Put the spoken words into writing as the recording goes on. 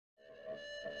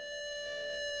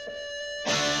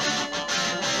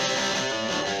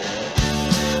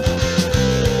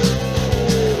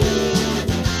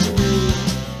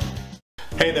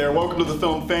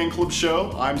Film Fan Club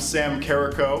show. I'm Sam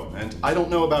Carrico, and I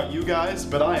don't know about you guys,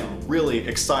 but I am really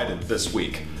excited this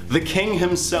week. The king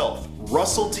himself,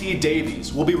 Russell T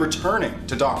Davies, will be returning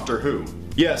to Doctor Who.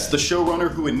 Yes, the showrunner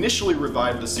who initially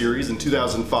revived the series in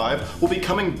 2005 will be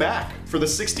coming back for the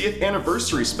 60th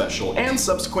anniversary special and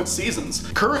subsequent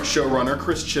seasons. Current showrunner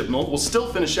Chris Chibnall will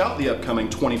still finish out the upcoming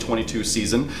 2022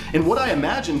 season in what I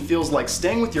imagine feels like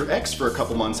staying with your ex for a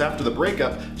couple months after the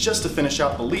breakup just to finish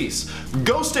out the lease.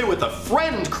 Go stay with a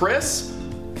friend, Chris!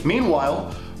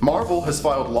 Meanwhile, Marvel has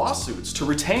filed lawsuits to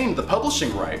retain the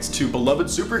publishing rights to beloved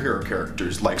superhero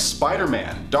characters like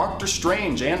Spider-Man, Doctor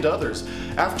Strange, and others,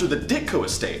 after the Ditko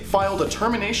estate filed a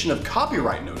termination of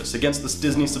copyright notice against this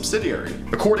Disney subsidiary.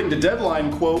 According to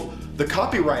Deadline, quote, "The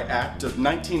Copyright Act of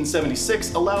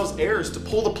 1976 allows heirs to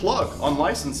pull the plug on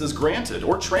licenses granted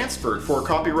or transferred for a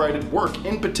copyrighted work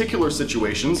in particular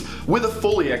situations with a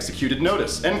fully executed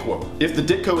notice," end quote. If the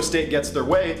Ditko estate gets their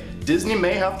way, Disney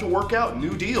may have to work out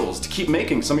new deals to keep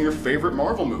making some of your favorite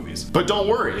Marvel movies. But don't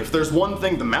worry, if there's one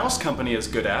thing the Mouse Company is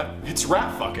good at, it's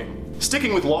rat fucking.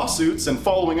 Sticking with lawsuits and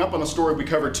following up on a story we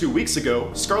covered 2 weeks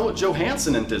ago, Scarlett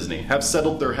Johansson and Disney have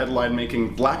settled their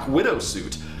headline-making Black Widow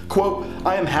suit. Quote,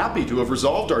 "I am happy to have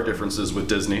resolved our differences with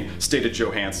Disney," stated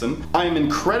Johansson. "I am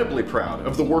incredibly proud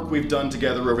of the work we've done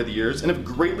together over the years and have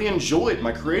greatly enjoyed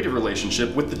my creative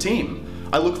relationship with the team.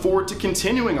 I look forward to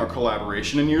continuing our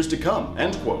collaboration in years to come,"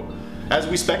 end quote. As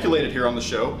we speculated here on the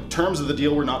show, terms of the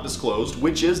deal were not disclosed,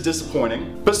 which is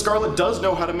disappointing, but Scarlett does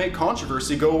know how to make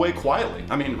controversy go away quietly.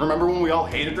 I mean, remember when we all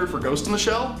hated her for Ghost in the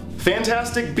Shell?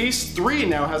 Fantastic Beasts 3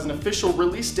 now has an official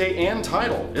release date and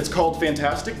title. It's called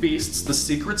Fantastic Beasts: The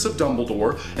Secrets of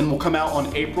Dumbledore and will come out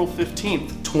on April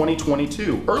 15th,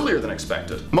 2022, earlier than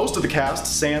expected. Most of the cast,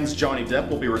 sans Johnny Depp,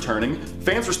 will be returning.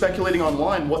 Fans are speculating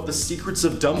online what the secrets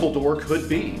of Dumbledore could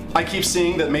be. I keep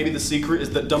seeing that maybe the secret is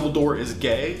that Dumbledore is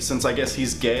gay, since I guess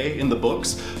he's gay in the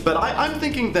books, but I'm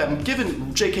thinking that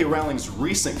given J.K. Rowling's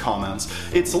recent comments,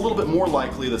 it's a little bit more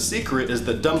likely the secret is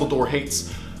that Dumbledore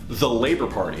hates the Labour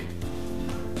Party.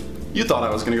 You thought I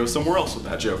was going to go somewhere else with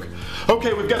that joke.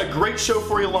 Okay, we've got a great show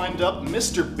for you lined up.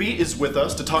 Mr. B is with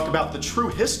us to talk about the true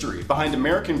history behind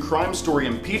American crime story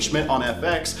Impeachment on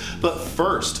FX. But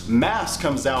first, Mass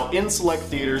comes out in select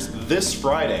theaters this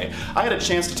Friday. I had a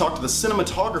chance to talk to the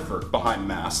cinematographer behind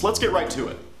Mass. Let's get right to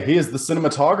it. He is the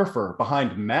cinematographer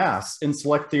behind Mass in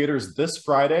select theaters this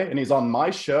Friday, and he's on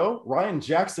my show. Ryan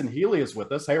Jackson Healy is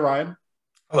with us. Hey, Ryan.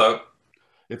 Hello.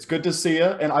 It's good to see you,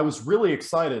 and I was really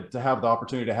excited to have the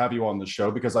opportunity to have you on the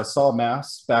show because I saw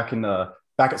Mass back at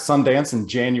Sundance in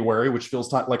January, which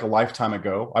feels like a lifetime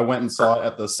ago. I went and saw it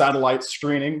at the satellite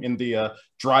screening in the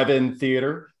drive-in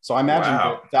theater, so I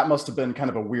imagine that must have been kind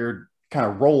of a weird kind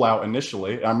of rollout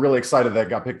initially. I'm really excited that it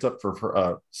got picked up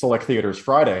for select theaters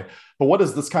Friday. But what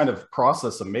has this kind of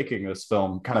process of making this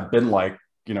film kind of been like,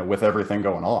 you know, with everything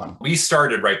going on? We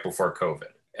started right before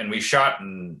COVID, and we shot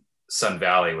in Sun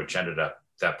Valley, which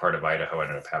that part of Idaho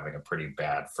ended up having a pretty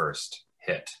bad first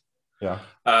hit. Yeah.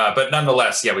 But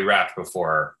nonetheless, yeah, we wrapped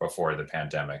before the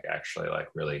pandemic actually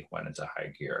really went into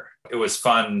high gear. It was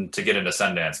fun to get into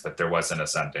Sundance, but there wasn't a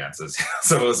Sundance.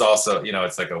 So it was also, you know,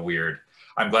 it's like a weird,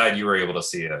 I'm glad you were able to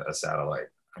see a satellite.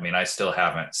 I mean, I still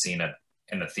haven't seen it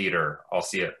in a theater. I'll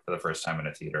see it for the first time in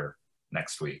a theater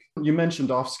next week. You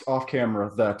mentioned off camera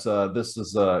that this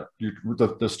is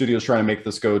the studio's trying to make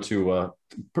this go to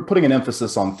putting an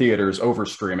emphasis on theaters over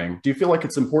streaming. Do you feel like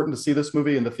it's important to see this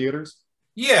movie in the theaters?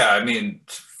 Yeah, I mean,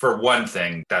 for one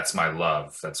thing, that's my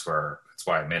love. That's why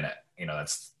I'm in it. You know,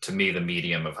 that's, to me, the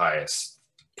medium of highest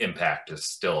impact is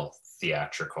still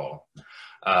theatrical.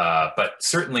 But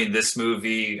certainly this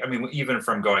movie, I mean, even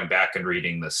from going back and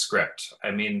reading the script,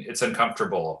 I mean, it's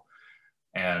uncomfortable.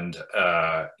 And,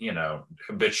 you know,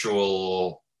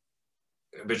 habitually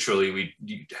we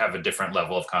have a different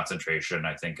level of concentration,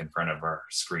 I think, in front of our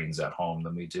screens at home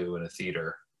than we do in a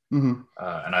theater. Mm-hmm.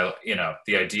 And you know,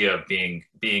 the idea of being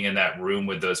in that room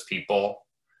with those people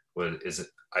is,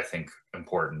 I think,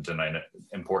 important, and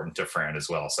important to Fran as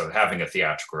well. So having a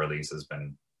theatrical release has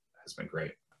been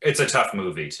great. It's a tough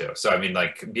movie too. So I mean,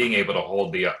 like, being able to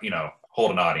hold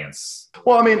an audience.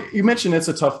 Well, I mean, you mentioned it's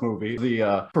a tough movie.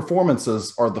 The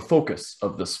performances are the focus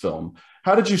of this film.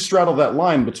 How did you straddle that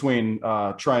line between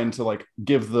trying to like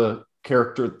give the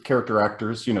character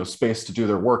actors, you know, space to do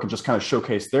their work and just kind of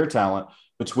showcase their talent,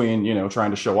 between, you know, trying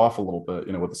to show off a little bit,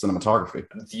 you know, with the cinematography?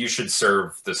 You should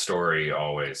serve the story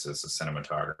always as a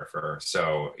cinematographer.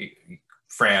 So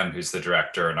Fran, who's the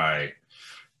director, and I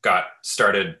got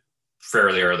started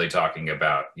fairly early talking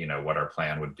about, you know, what our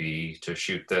plan would be to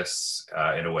shoot this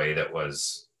in a way that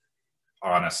was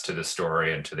honest to the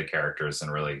story and to the characters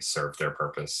and really serve their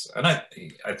purpose. And I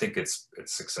think it's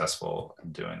successful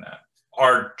in doing that.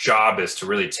 Our job is to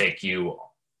really take you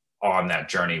on that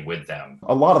journey with them.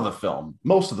 A lot of the film,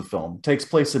 most of the film, takes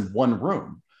place in one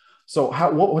room. So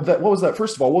what was that,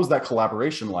 first of all, what was that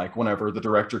collaboration like whenever the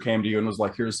director came to you and was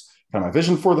like, here's kind of my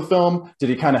vision for the film? Did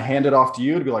he kind of hand it off to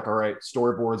you to be like, all right,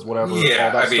 storyboards, whatever, yeah,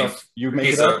 all that stuff, you make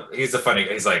he's it up?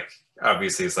 He's like,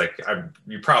 obviously he's like,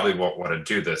 you probably won't want to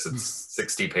do this. It's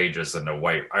 60 pages in a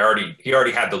white. He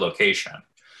already had the location,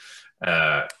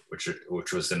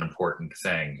 which was an important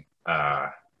thing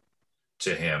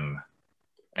to him.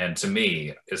 And to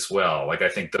me as well. Like, I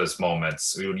think those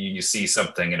moments when you see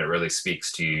something and it really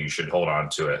speaks to you, you should hold on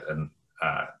to it. And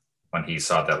when he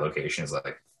saw that location,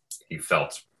 he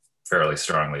felt fairly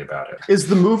strongly about it. Is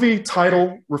the movie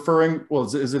title referring, well,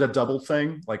 is it a double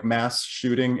thing, like mass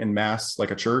shooting and mass,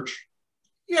 like a church?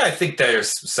 Yeah, I think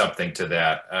there's something to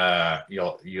that.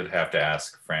 You'd have to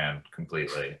ask Fran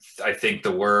completely. I think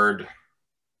the word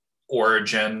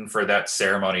origin for that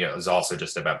ceremony is also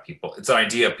just about people. It's an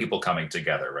idea of people coming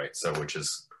together, right? So, which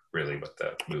is really what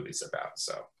the movie's about.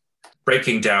 So,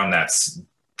 breaking down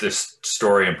this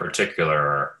story in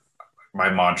particular, my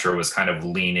mantra was kind of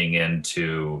leaning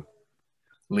into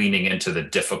the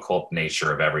difficult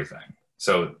nature of everything.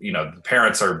 So, the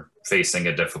parents are facing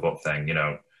a difficult thing.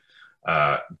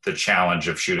 The challenge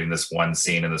of shooting this one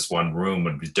scene in this one room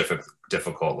would be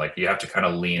difficult. Like, you have to kind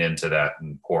of lean into that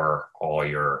and pour all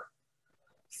your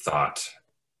thought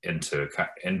into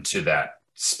that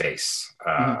space.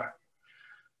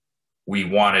 We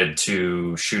wanted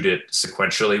to shoot it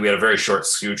sequentially. We had a very short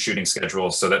shooting schedule,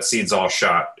 so that scene's all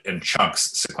shot in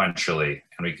chunks sequentially.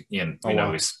 And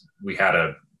we had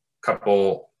a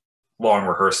couple long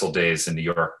rehearsal days in New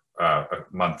York, a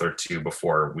month or two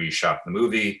before we shot the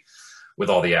movie, with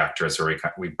all the actors, where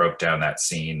we broke down that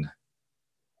scene,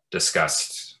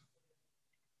 discussed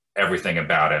everything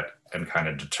about it, and kind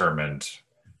of determined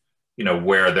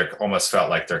where there almost felt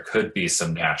like there could be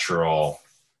some natural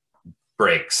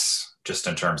breaks just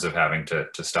in terms of having to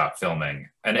stop filming.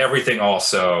 And everything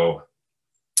also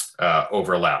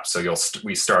overlaps. So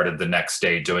we started the next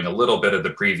day doing a little bit of the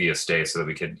previous day so that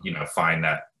we could, find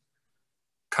that,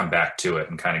 come back to it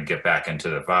and kind of get back into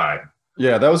the vibe.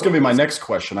 Yeah, that was going to be my next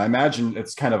question. I imagine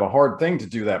it's kind of a hard thing to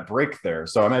do that break there.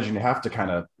 So I imagine you have to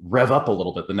kind of rev up a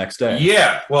little bit the next day.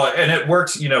 Yeah, well, and it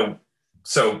worked,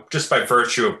 so just by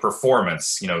virtue of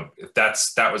performance,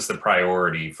 that was the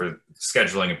priority for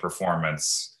scheduling a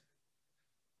performance.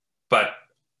 But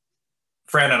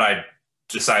Fran and I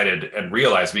decided and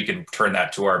realized we could turn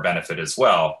that to our benefit as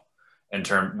well.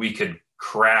 We could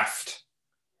craft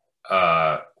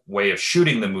a way of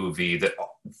shooting the movie that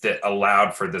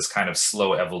allowed for this kind of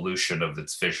slow evolution of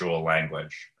its visual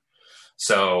language.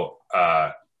 So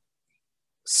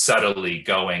subtly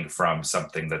going from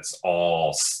something that's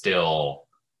all still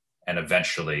and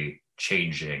eventually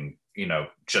changing,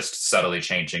 just subtly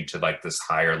changing to like this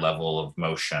higher level of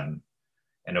motion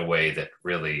in a way that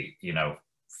really,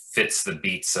 fits the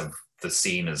beats of the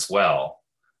scene as well,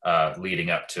 leading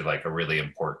up to like a really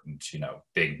important,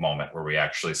 big moment where we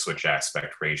actually switch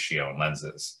aspect ratio and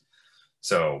lenses.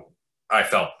 So I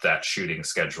felt that shooting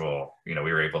schedule, we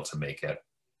were able to make it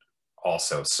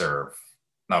also serve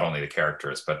not only the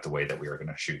characters, but the way that we were going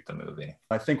to shoot the movie.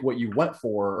 I think what you went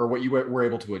for, or what you were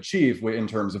able to achieve in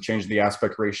terms of changing the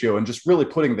aspect ratio and just really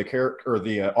putting the character or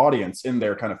the audience in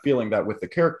there, kind of feeling that with the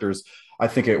characters, I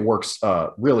think it works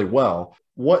really well.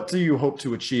 What do you hope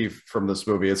to achieve from this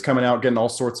movie? It's coming out, getting all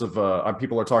sorts of,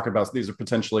 people are talking about these are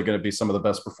potentially going to be some of the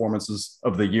best performances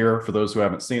of the year for those who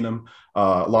haven't seen them.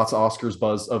 Lots of Oscars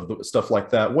buzz of the stuff like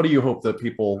that. What do you hope that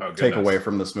people take away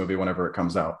from this movie whenever it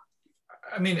comes out?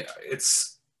 I mean,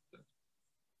 it's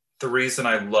the reason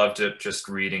I loved it, just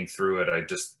reading through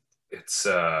it. It's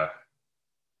a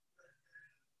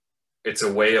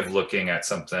way of looking at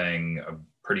something, a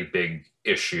pretty big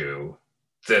issue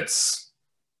that's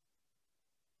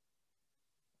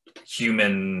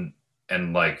human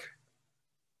and like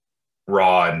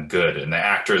raw and good. And the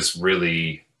actors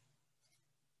really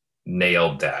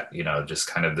nailed that, just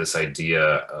kind of this idea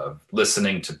of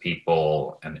listening to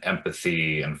people and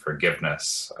empathy and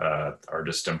forgiveness are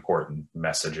just important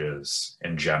messages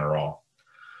in general.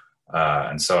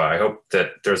 And so I hope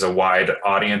that there's a wide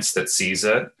audience that sees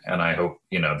it. And I hope,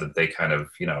 that they kind of,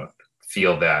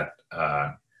 feel that.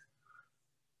 I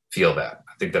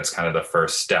think that's kind of the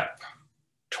first step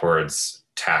towards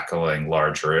tackling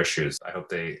larger issues. I hope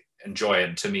they enjoy it.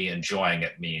 And to me, enjoying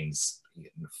it means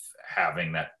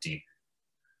having that deep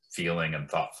feeling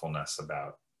and thoughtfulness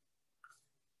about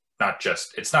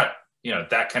it's not you know,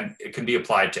 it can be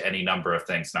applied to any number of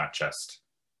things, not just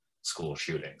school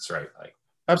shootings, right? Like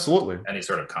Absolutely. any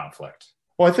sort of conflict.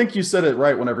 Well, I think you said it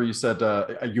right whenever you said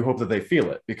you hope that they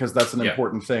feel it, because that's an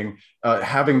important thing.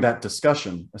 Having that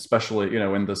discussion, especially,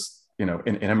 in this,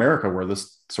 in America where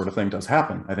this sort of thing does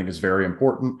happen, I think is very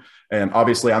important. And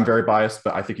obviously I'm very biased,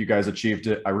 but I think you guys achieved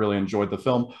it. I really enjoyed the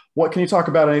film. What can you talk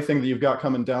about? Anything that you've got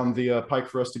coming down the pike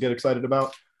for us to get excited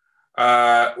about?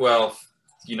 Well,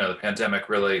 the pandemic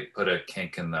really put a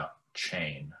kink in the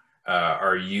chain.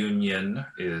 Our union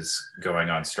is going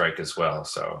on strike as well,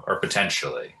 or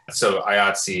potentially. So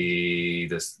IATSE,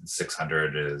 this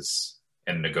 600 is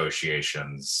in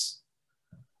negotiations.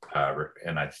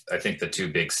 And I think the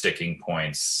two big sticking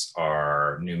points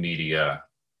are new media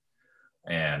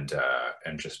and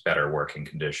just better working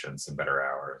conditions and better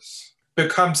hours.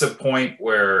 Becomes a point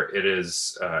where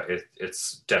it's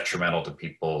detrimental to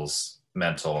people's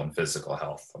mental and physical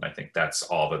health. And I think that's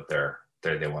all that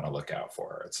they want to look out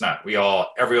for. It's not,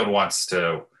 everyone wants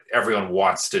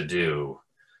to do,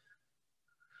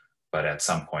 but at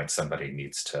some point somebody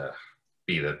needs to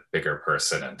be the bigger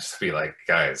person and be like,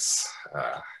 guys,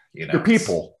 the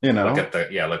people, look at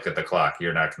the clock.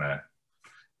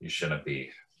 You shouldn't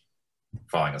be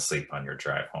falling asleep on your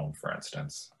drive home, for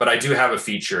instance. But I do have a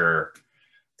feature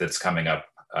that's coming up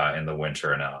in the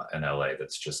winter in LA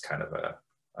that's just kind of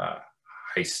a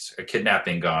heist, a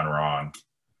kidnapping gone wrong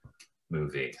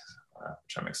movie,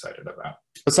 which I'm excited about.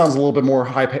 It sounds a little bit more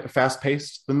fast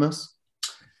paced than this.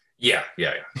 Yeah.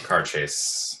 Car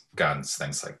chase, guns,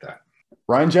 things like that.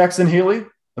 Ryan Jackson Healy,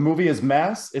 the movie is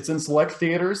Mass. It's in select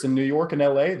theaters in New York and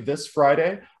LA this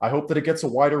Friday. I hope that it gets a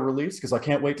wider release because I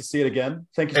can't wait to see it again.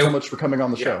 Thank you so much for coming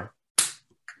on the show.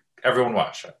 Everyone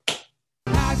watch it.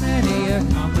 Many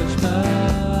accomplishments,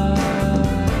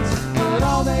 but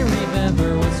all they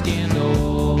remember was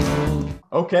scandal.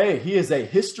 Okay, he is a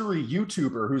history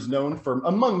YouTuber who's known for,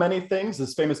 among many things,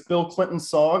 his famous Bill Clinton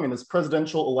song and his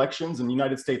presidential elections and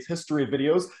United States history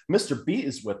videos. Mr. Beat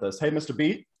is with us. Hey, Mr.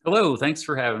 Beat. Hello, thanks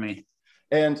for having me.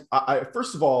 And I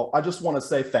first of all, I just want to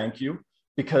say thank you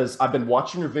because I've been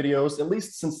watching your videos at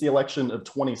least since the election of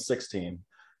 2016.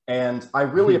 And I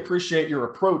really appreciate your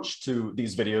approach to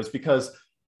these videos because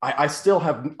I still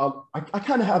have, I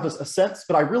kind of have a sense,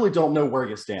 but I really don't know where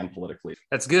you stand politically.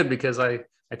 That's good because I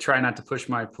try not to push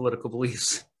my political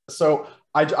beliefs. So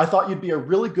I thought you'd be a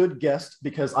really good guest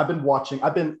because I've been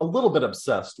a little bit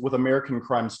obsessed with American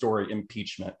Crime Story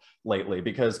Impeachment lately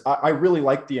because I really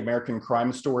like the American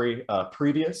Crime Story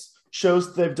previous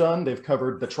shows they've done. They've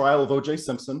covered the trial of O.J.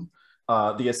 Simpson,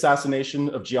 the assassination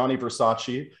of Gianni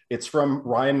Versace. It's from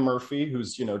Ryan Murphy,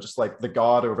 who's, just like the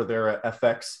god over there at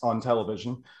FX on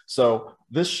television. So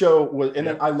this show was,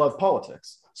 and I love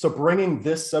politics. So bringing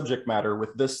this subject matter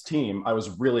with this team, I was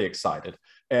really excited.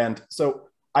 And so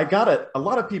I got a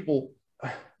lot of people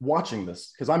watching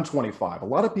this because I'm 25. A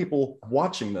lot of people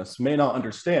watching this may not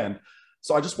understand.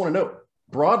 So I just want to know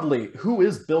broadly, who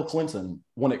is Bill Clinton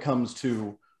when it comes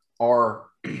to our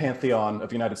pantheon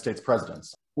of United States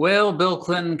presidents? Well, Bill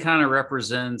Clinton kind of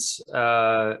represents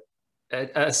a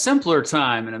simpler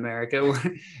time in America.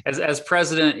 As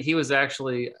president, he was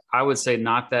actually, I would say,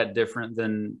 not that different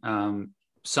than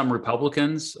some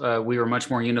Republicans. We were much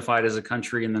more unified as a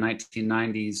country in the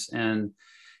 1990s. And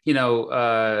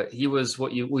he was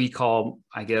what we call,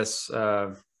 I guess, he's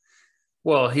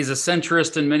a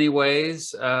centrist in many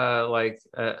ways. I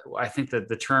think that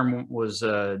the term was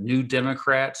New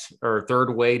Democrat or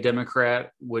Third Way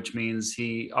Democrat, which means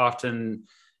he often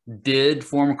did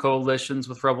form coalitions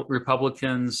with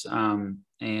Republicans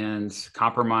and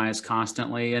compromise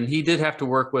constantly. And he did have to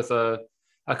work with a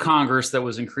Congress that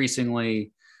was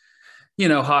increasingly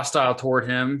hostile toward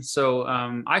him. So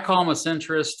I call him a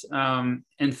centrist.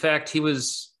 In fact, he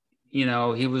was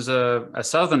a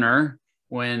Southerner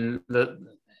when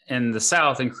in the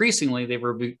South, increasingly, they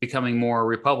were becoming more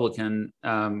Republican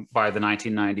by the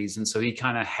 1990s. And so he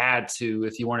kind of had to,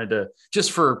 if he wanted to,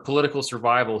 just for political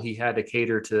survival, he had to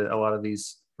cater to a lot of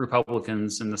these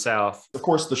Republicans in the South. Of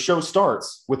course, the show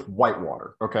starts with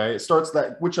Whitewater, okay? It starts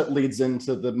which leads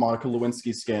into the Monica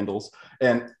Lewinsky scandals.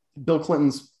 And Bill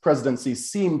Clinton's presidency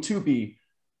seemed to be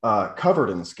covered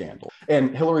in the scandal.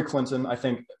 And Hillary Clinton, I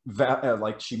think,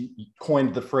 she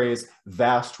coined the phrase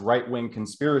vast right-wing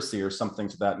conspiracy or something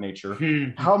to that nature.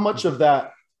 How much of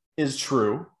that is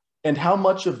true? And how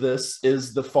much of this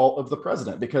is the fault of the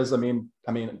president? Because, I mean,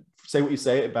 say what you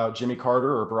say about Jimmy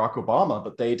Carter or Barack Obama,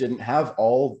 but they didn't have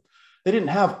all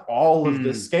of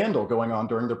this scandal going on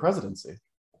during their presidency.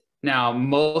 Now,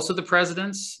 most of the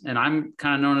presidents, and I'm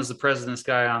kind of known as the president's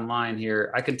guy online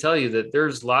here, I can tell you that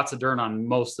there's lots of dirt on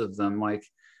most of them. Like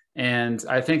And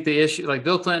I think the issue, like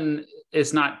Bill Clinton,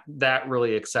 is not that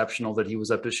really exceptional that he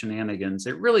was up to shenanigans.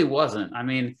 It really wasn't. I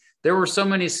mean, there were so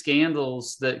many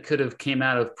scandals that could have came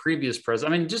out of previous presidents.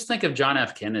 I mean, just think of John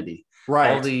F. Kennedy,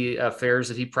 Right. all the affairs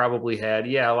that he probably had.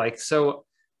 Yeah, like so.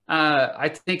 I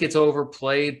think it's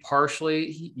overplayed partially.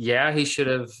 He should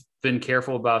have been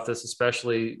careful about this,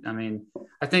 especially. I mean,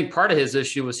 I think part of his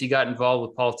issue was he got involved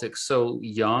with politics so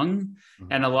young,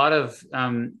 and a lot of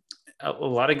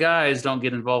guys don't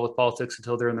get involved with politics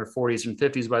until they're in their 40s and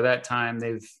 50s. By that time,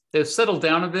 they've settled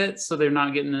down a bit, so they're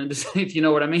not getting into, if you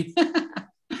know what I mean.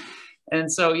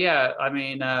 And so, yeah, I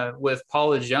mean, with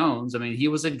Paula Jones, I mean, he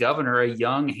was a governor, a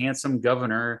young, handsome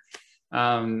governor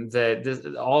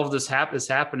all of this is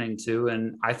happening to.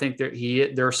 And I think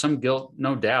there's some guilt,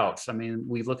 no doubt. I mean,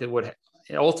 we look at what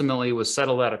ultimately was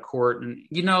settled out of court, and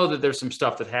you know that there's some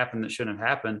stuff that happened that shouldn't have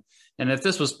happened. And if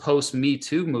this was post Me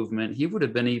Too movement, he would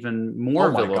have been even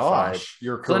more vilified. Gosh,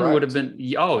 you're correct. Clinton would have been,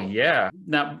 oh yeah.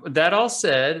 Now that all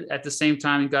said, at the same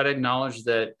time, you got to acknowledge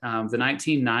that the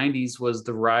 1990s was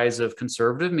the rise of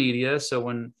conservative media. So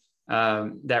when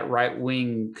that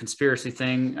right-wing conspiracy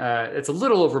thing, it's a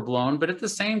little overblown, but at the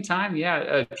same time,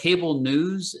 cable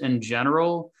news in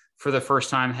general, for the first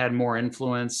time, had more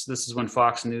influence. This is when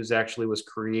Fox News actually was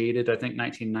created. I think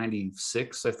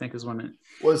 1996, I think is when it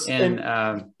was. And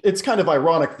it's kind of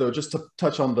ironic, though, just to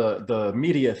touch on the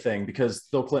media thing, because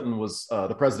Bill Clinton was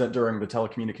the president during the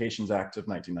Telecommunications Act of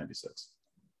 1996.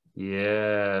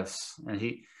 Yes,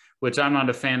 and which I'm not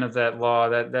a fan of that law.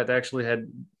 That actually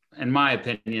had, in my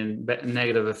opinion,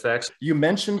 negative effects. You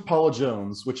mentioned Paula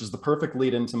Jones, which is the perfect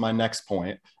lead into my next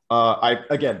point.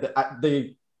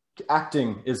 The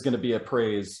acting is going to be a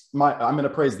praise. I'm going to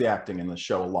praise the acting in this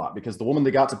show a lot, because the woman they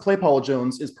got to play Paula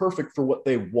Jones is perfect for what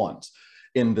they want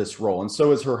in this role. And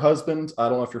so is her husband. I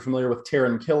don't know if you're familiar with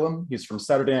Taran Killam. He's from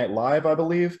Saturday Night Live, I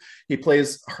believe. He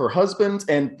plays her husband.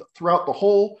 And throughout the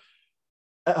whole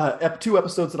 2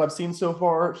 episodes that I've seen so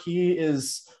far, he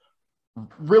is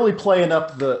really playing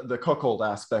up the cuckold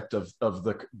aspect of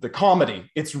the comedy.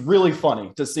 It's really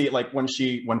funny to see, like when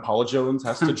Paula Jones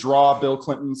has to draw Bill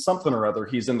Clinton something or other,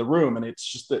 he's in the room, and it's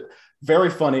just very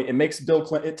funny. It makes Bill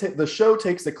Clinton, the show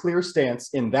takes a clear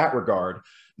stance in that regard,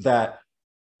 that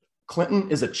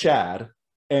Clinton is a Chad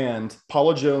and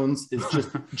Paula Jones is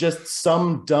just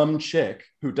some dumb chick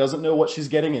who doesn't know what she's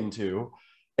getting into,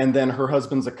 and then her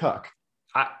husband's a cuck.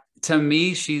 To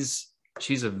me, she's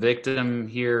a victim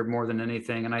here more than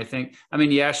anything. And I think,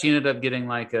 she ended up getting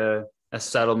like a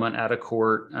settlement out of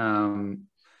court. Can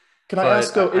I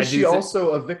ask, though, is she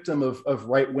also a victim of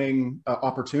right-wing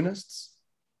opportunists?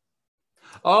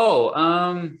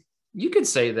 Oh, you could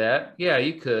say that. Yeah,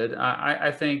 you could.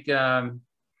 I think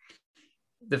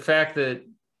the fact that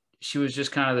she was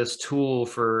just kind of this tool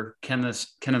for Kenneth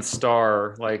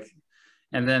Starr, like,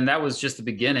 and then that was just the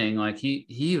beginning. Like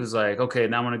he was like, okay,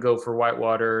 now I'm going to go for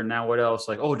Whitewater. Now what else?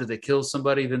 Like, oh, did they kill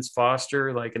somebody? Vince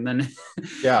Foster? Like, and then,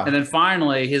 yeah. And then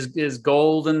finally his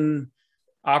golden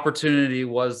opportunity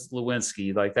was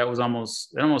Lewinsky. Like it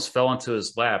almost fell into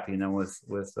his lap,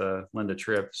 with Linda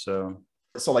Tripp. So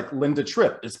like Linda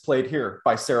Tripp is played here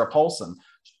by Sarah Paulson,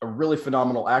 a really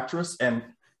phenomenal actress. And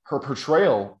her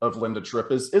portrayal of Linda Tripp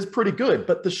is pretty good,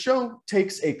 but the show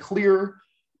takes a clear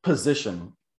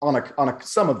position on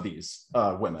some of these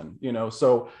women,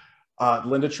 so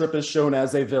Linda Tripp is shown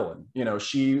as a villain.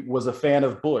 She was a fan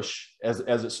of Bush, as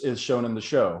it is shown in the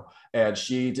show, and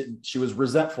she was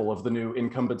resentful of the new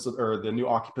incumbents or the new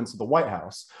occupants of the White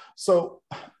House. So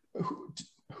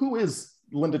who is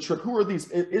Linda Tripp? Who are these?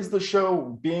 Is the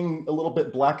show being a little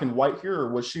bit black and white here,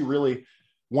 or was she really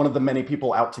one of the many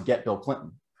people out to get Bill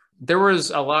Clinton? There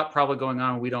was a lot probably going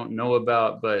on we don't know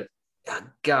about, but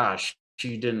gosh,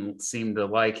 she didn't seem to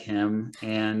like him.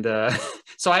 And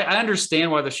so I understand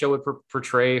why the show would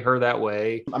portray her that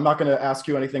way. I'm not going to ask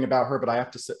you anything about her, but I have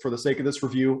to say, for the sake of this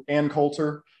review, Ann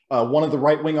Coulter, one of the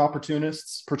right-wing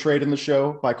opportunists portrayed in the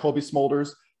show by Colby Smulders,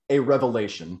 a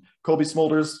revelation. Colby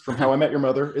Smulders from How I Met Your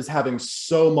Mother is having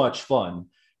so much fun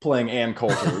playing Ann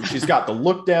Coulter. She's got the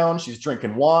look down, she's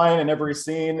drinking wine in every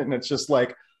scene, and it's just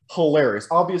like hilarious.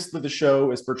 Obviously, the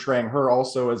show is portraying her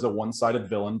also as a one-sided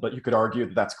villain, but you could argue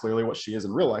that that's clearly what she is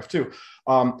in real life too.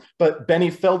 But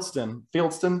Benny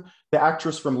Fieldsten, the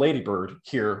actress from Lady Bird,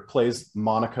 here plays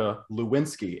Monica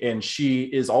Lewinsky, and she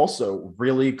is also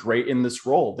really great in this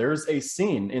role. There's a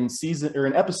scene in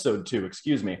episode 2,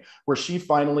 where she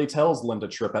finally tells Linda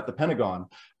Tripp at the Pentagon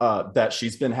that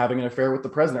she's been having an affair with the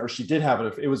president, or she did have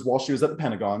it. It was while she was at the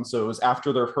Pentagon, so it was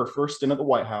after her first stint at the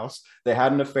White House. They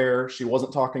had an affair. She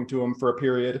wasn't talking to him for a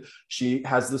period. She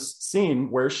has this scene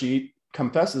where she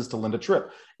confesses to Linda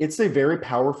Tripp. It's a very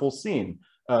powerful scene.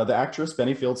 the actress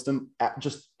Benny Fieldsten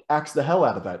just acts the hell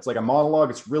out of that. It's like a monologue.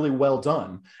 It's really well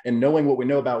done. And knowing what we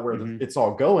know about where it's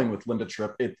all going with Linda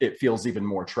Tripp, it feels even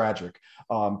more tragic.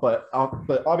 But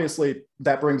obviously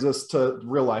that brings us to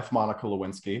real life Monica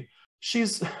Lewinsky.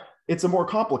 It's a more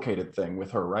complicated thing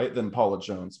with her, right, than Paula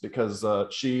Jones, because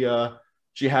she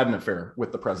had an affair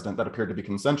with the president that appeared to be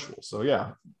consensual. So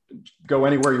yeah, go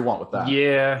anywhere you want with that.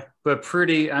 Yeah, but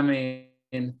I mean,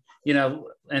 you know,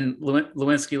 and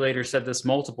Lewinsky later said this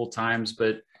multiple times,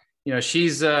 but you know,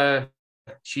 she's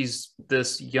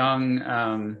this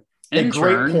young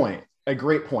intern. A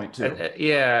great point too.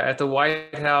 At the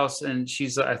White House, and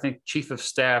she's I think chief of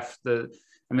staff.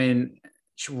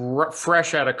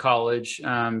 Fresh out of college.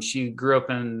 She grew up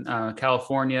in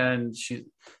California, and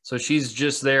she's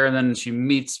just there, and then she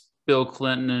meets Bill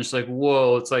Clinton, and it's like,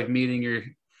 whoa, it's like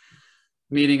meeting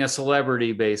a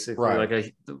celebrity, basically,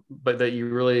 right. but that you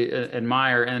really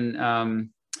admire. And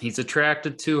he's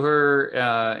attracted to her,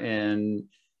 and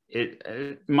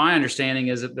my understanding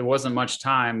is that there wasn't much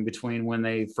time between when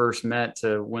they first met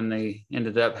to when they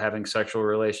ended up having sexual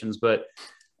relations. But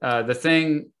the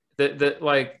thing that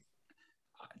like,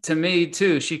 to me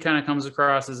too, she kind of comes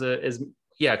across as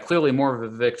clearly more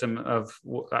of a victim of,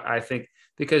 I think,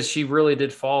 because she really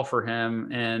did fall for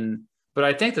him. But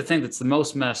I think the thing that's the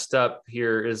most messed up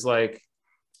here is like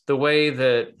the way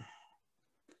that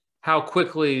how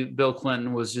quickly Bill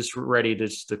Clinton was just ready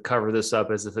to cover this up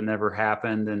as if it never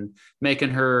happened, and making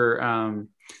her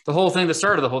the whole thing, the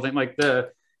start of the whole thing, like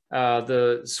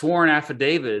the sworn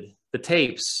affidavit, the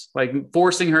tapes, like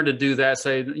forcing her to do that,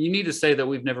 say, you need to say that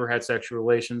we've never had sexual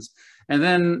relations. And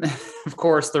then, of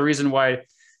course, the reason why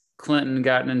Clinton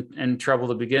got in trouble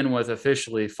to begin with,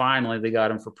 officially, finally, they got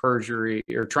him for perjury,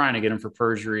 or trying to get him for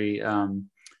perjury,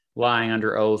 lying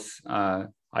under oath.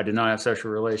 I did not have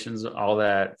sexual relations, all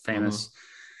that famous.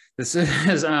 This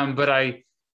is, but I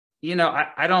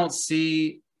don't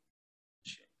see,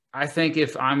 I think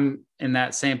if I'm in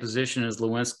that same position as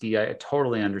Lewinsky, I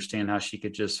totally understand how she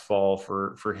could just fall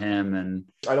for him. And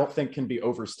I don't think can be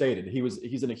overstated.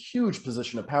 He's in a huge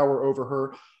position of power over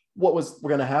her. What was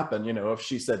going to happen, if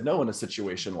she said no in a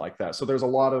situation like that? So there's a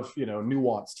lot of,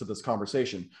 nuance to this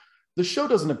conversation. The show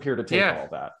doesn't appear to take all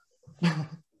that.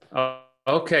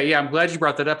 Okay. Yeah. I'm glad you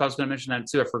brought that up. I was going to mention that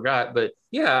too. I forgot, but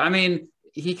yeah, I mean,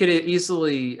 he could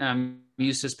easily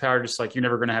use his power, just like, you're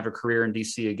never going to have a career in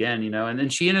DC again, and then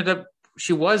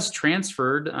she was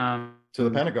transferred to the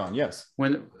Pentagon. Yes.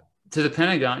 To the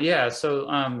Pentagon. Yeah. So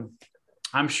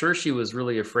I'm sure she was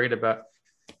really afraid about,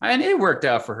 and it worked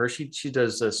out for her. She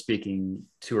does speaking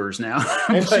tours now,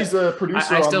 and she's a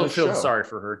producer. I still feel show. Sorry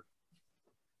for her.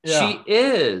 Yeah. She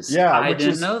is. Yeah, I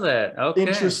didn't know that. Okay.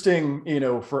 Interesting,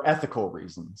 for ethical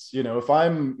reasons. If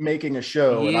I'm making a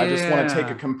show and I just want to take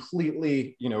a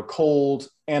completely, cold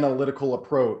analytical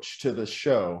approach to this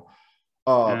show.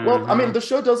 Well, I mean, the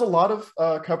show does a lot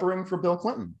of covering for Bill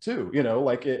Clinton too.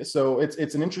 So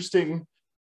it's an interesting.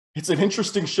 It's an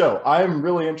interesting show. I'm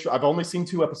really interested. I've only seen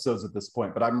 2 episodes at this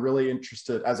point, but I'm really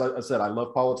interested. As I said, I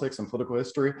love politics and political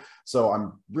history, so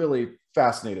I'm really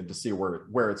fascinated to see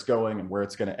where it's going and where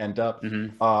it's going to end up.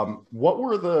 What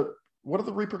are the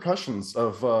repercussions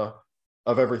of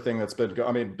everything that's been going?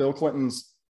 I mean, Bill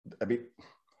Clinton's.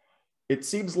 It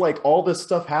seems like all this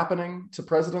stuff happening to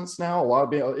presidents now, a lot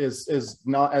of it is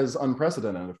not as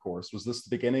unprecedented, of course. Was this the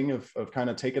beginning of kind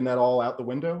of taking that all out the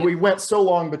window? We went so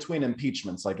long between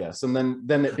impeachments, I guess, and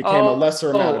then it became a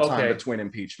lesser amount of time between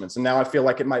impeachments. And now I feel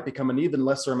like it might become an even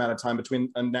lesser amount of time between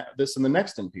this and the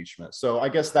next impeachment. So I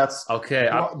guess that's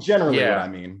generally what I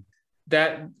mean.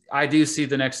 That I do see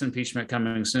the next impeachment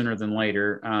coming sooner than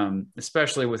later,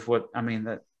 especially with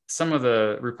that some of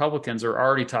the Republicans are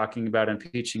already talking about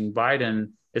impeaching Biden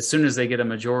as soon as they get a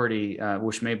majority,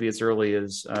 which may be as early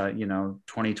as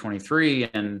 2023,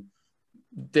 and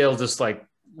they'll just like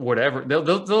whatever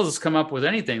they'll just come up with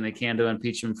anything they can to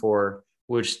impeach him for.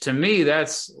 Which to me,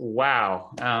 that's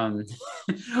wow.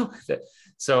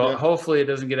 So hopefully it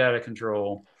doesn't get out of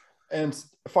control. And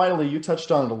finally, you touched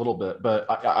on it a little bit,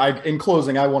 but in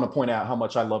closing, I want to point out how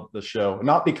much I love the show,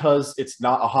 not because it's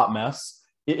not a hot mess.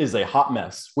 It is a hot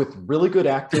mess with really good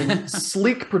acting,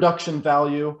 sleek production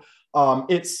value.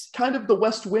 It's kind of the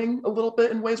West Wing a little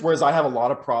bit in ways, whereas I have a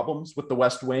lot of problems with the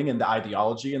West Wing and the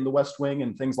ideology in the West Wing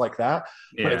and things like that.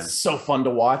 Yeah. But it's so fun to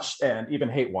watch and even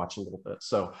hate watch a little bit.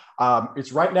 So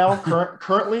it's right now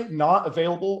currently not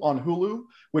available on Hulu,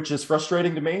 which is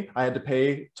frustrating to me. I had to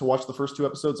pay to watch the first 2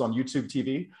 episodes on YouTube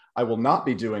TV. I will not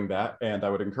be doing that, and I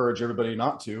would encourage everybody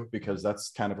not to, because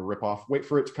that's kind of a ripoff. Wait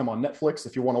for it to come on Netflix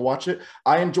if you want to watch it.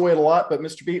 I enjoy it a lot, but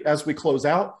Mr. Beat, as we close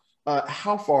out,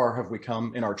 how far have we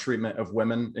come in our treatment of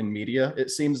women in media? It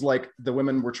seems like the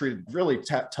women were treated really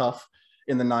tough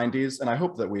in the 90s, and I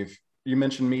hope that you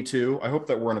mentioned Me Too. I hope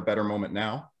that we're in a better moment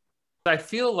now. I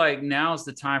feel like now is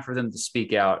the time for them to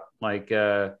speak out. Like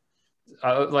really,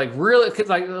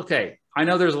 like, okay, I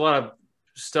know there's a lot of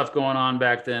stuff going on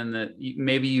back then that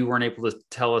maybe you weren't able to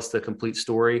tell us the complete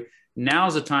story.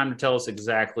 Now's the time to tell us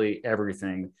exactly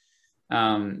everything.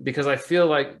 Because I feel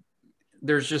like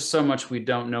there's just so much we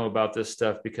don't know about this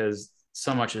stuff because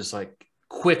so much is like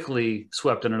quickly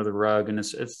swept under the rug, and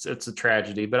it's a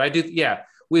tragedy. But I do, yeah,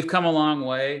 we've come a long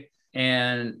way,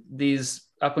 and these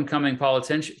up and coming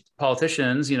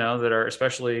politicians, you know, that are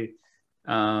especially,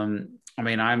 I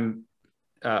mean, I'm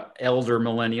elder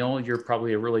millennial. You're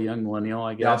probably a really young millennial,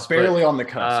 I guess. Yeah, barely on the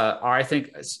cusp. I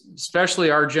think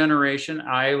especially our generation,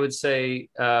 I would say,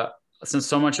 since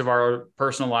so much of our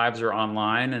personal lives are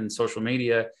online and social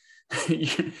media,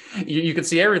 you can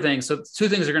see everything. So two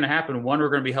things are going to happen. One, we're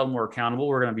going to be held more accountable.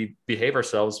 We're going to behave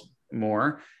ourselves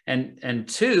more. And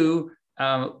two,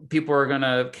 people are going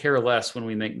to care less when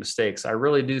we make mistakes. I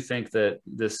really do think that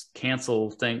this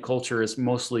cancel culture is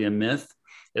mostly a myth.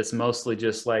 It's mostly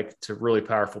just like to really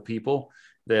powerful people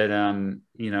that,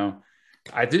 you know,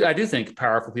 I do think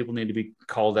powerful people need to be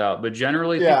called out, but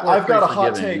generally, yeah, I've got a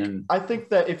hot take. I think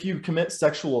that if you commit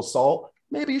sexual assault,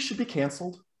 maybe you should be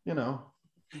canceled, you know?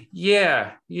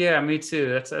 Yeah, me too.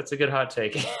 That's a good hot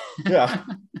take. Yeah.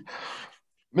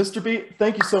 Mr. B,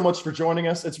 thank you so much for joining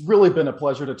us. It's really been a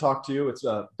pleasure to talk to you. It's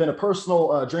been a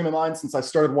personal dream of mine since I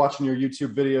started watching your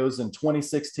YouTube videos in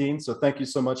 2016. So thank you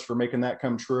so much for making that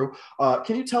come true.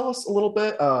 Can you tell us a little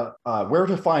bit where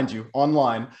to find you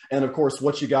online, and of course,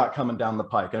 what you got coming down the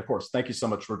pike? And of course, thank you so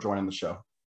much for joining the show.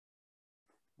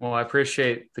 Well, I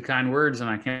appreciate the kind words, and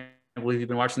I can't believe you've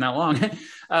been watching that long.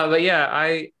 But yeah,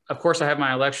 I have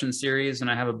my election series, and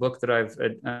I have a book that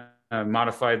I've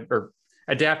modified or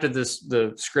adapted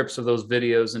the scripts of those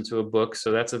videos into a book.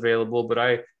 So that's available. But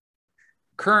I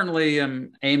currently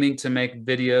am aiming to make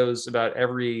videos about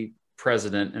every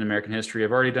president in American history.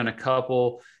 I've already done a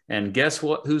couple, and guess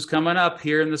who's coming up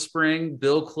here in the spring?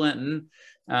 Bill Clinton.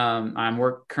 I'm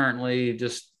currently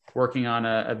just working on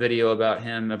a video about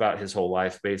him, about his whole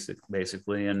life,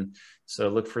 basically. And so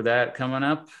look for that coming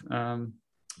up.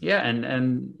 Yeah.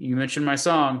 And you mentioned my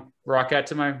song, rock out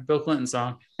to my Bill Clinton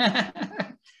song.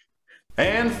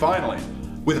 And finally,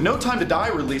 with No Time to Die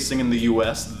releasing in the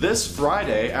US this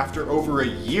Friday after over a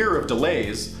year of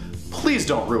delays, please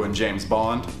don't ruin James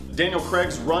Bond. Daniel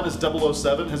Craig's run as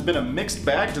 007 has been a mixed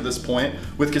bag to this point,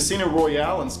 with Casino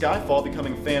Royale and Skyfall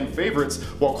becoming fan favorites,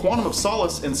 while Quantum of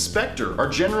Solace and Spectre are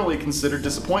generally considered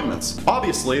disappointments.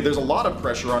 Obviously, there's a lot of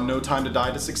pressure on No Time to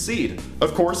Die to succeed.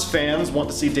 Of course, fans want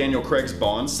to see Daniel Craig's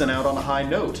Bond sent out on a high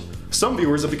note. Some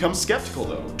viewers have become skeptical,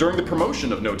 though, during the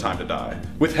promotion of No Time to Die,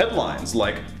 with headlines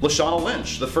like Lashana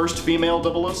Lynch, the first female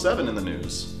 007 in the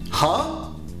news. Huh?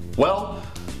 Well,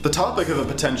 the topic of a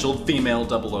potential female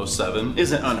 007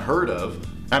 isn't unheard of.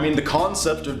 I mean, the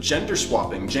concept of gender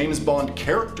swapping James Bond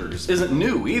characters isn't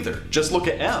new either. Just look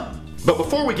at M. But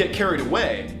before we get carried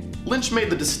away, Lynch made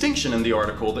the distinction in the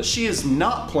article that she is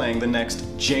not playing the next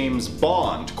James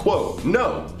Bond. Quote,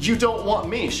 "No, you don't want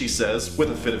me," she says,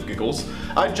 with a fit of giggles.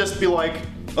 I'd just be like,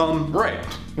 right,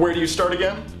 where do you start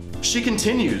again? She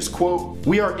continues, quote,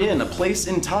 "We are in a place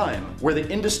in time where the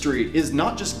industry is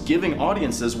not just giving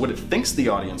audiences what it thinks the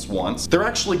audience wants, they're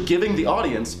actually giving the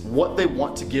audience what they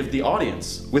want to give the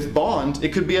audience. With Bond,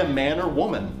 it could be a man or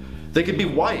woman. They could be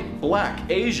white, black,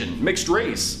 Asian, mixed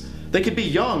race. They could be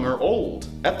young or old.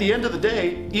 At the end of the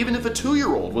day, even if a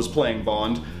 2-year-old was playing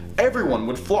Bond, everyone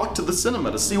would flock to the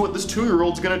cinema to see what this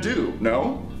 2-year-old's gonna do,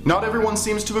 no? Not everyone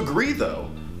seems to agree, though.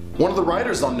 One of the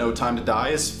writers on No Time to Die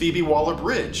is Phoebe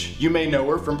Waller-Bridge. You may know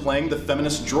her from playing the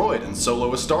feminist droid in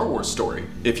Solo: A Star Wars Story,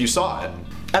 if you saw it.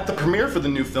 At the premiere for the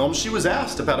new film, she was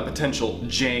asked about a potential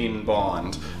Jane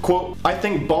Bond. Quote, "I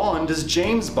think Bond is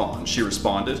James Bond," she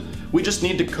responded. "We just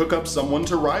need to cook up someone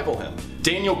to rival him."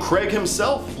 Daniel Craig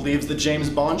himself believes that James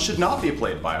Bond should not be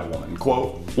played by a woman.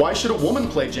 Quote, "Why should a woman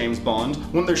play James Bond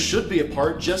when there should be a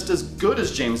part just as good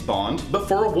as James Bond, but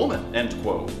for a woman?" End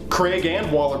quote. Craig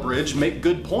and Waller-Bridge make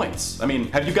good points. I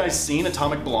mean, have you guys seen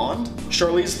Atomic Blonde?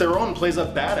 Charlize Theron plays a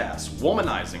badass,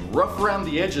 womanizing, rough around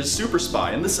the edges super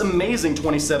spy in this amazing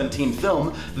 2017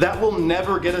 film that will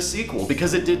never get a sequel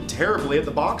because it did terribly at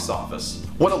the box office.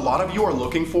 What a lot of you are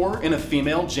looking for in a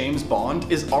female James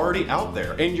Bond is already out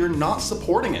there, and you're not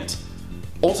supporting it.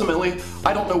 Ultimately,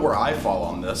 I don't know where I fall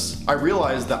on this. I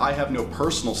realize that I have no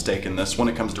personal stake in this when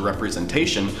it comes to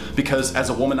representation, because as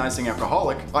a womanizing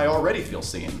alcoholic, I already feel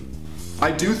seen. I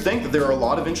do think that there are a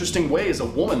lot of interesting ways a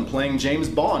woman playing James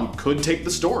Bond could take the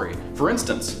story. For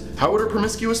instance, how would her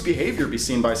promiscuous behavior be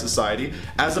seen by society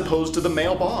as opposed to the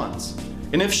male Bonds?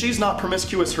 And if she's not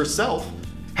promiscuous herself,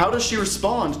 how does she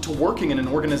respond to working in an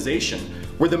organization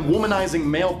where the womanizing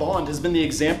male Bond has been the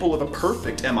example of a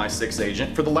perfect MI6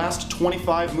 agent for the last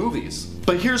 25 movies?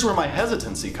 But here's where my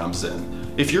hesitancy comes in.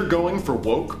 If you're going for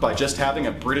woke by just having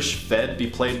a British Fed be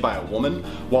played by a woman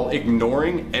while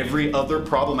ignoring every other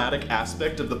problematic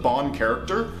aspect of the Bond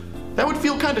character, that would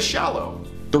feel kinda shallow.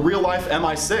 The real-life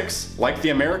MI6, like the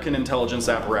American intelligence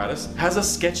apparatus, has a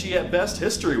sketchy at best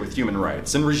history with human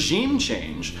rights and regime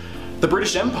change. The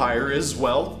British Empire is,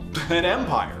 well, an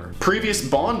empire. Previous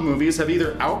Bond movies have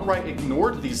either outright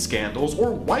ignored these scandals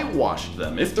or whitewashed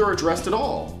them, if they're addressed at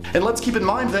all. And let's keep in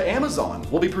mind that Amazon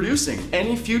will be producing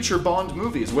any future Bond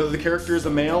movies, whether the character is a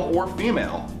male or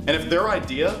female. And if their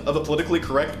idea of a politically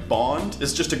correct Bond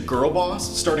is just a girl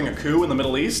boss starting a coup in the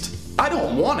Middle East, I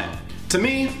don't want it. To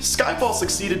me, Skyfall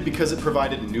succeeded because it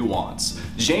provided nuance.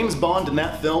 James Bond in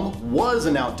that film was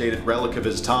an outdated relic of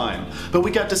his time, but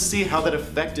we got to see how that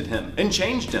affected him and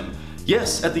changed him.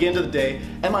 Yes, at the end of the day,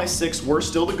 MI6 were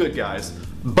still the good guys,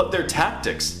 but their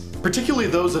tactics, particularly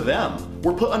those of M,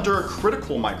 were put under a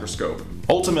critical microscope.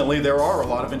 Ultimately, there are a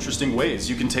lot of interesting ways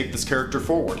you can take this character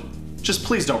forward. Just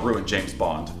please don't ruin James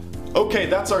Bond. Okay,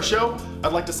 that's our show.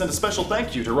 I'd like to send a special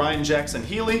thank you to Ryan Jackson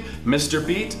Healy, Mr.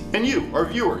 Beat, and you, our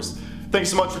viewers. Thanks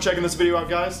so much for checking this video out,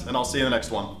 guys, and I'll see you in the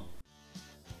next one.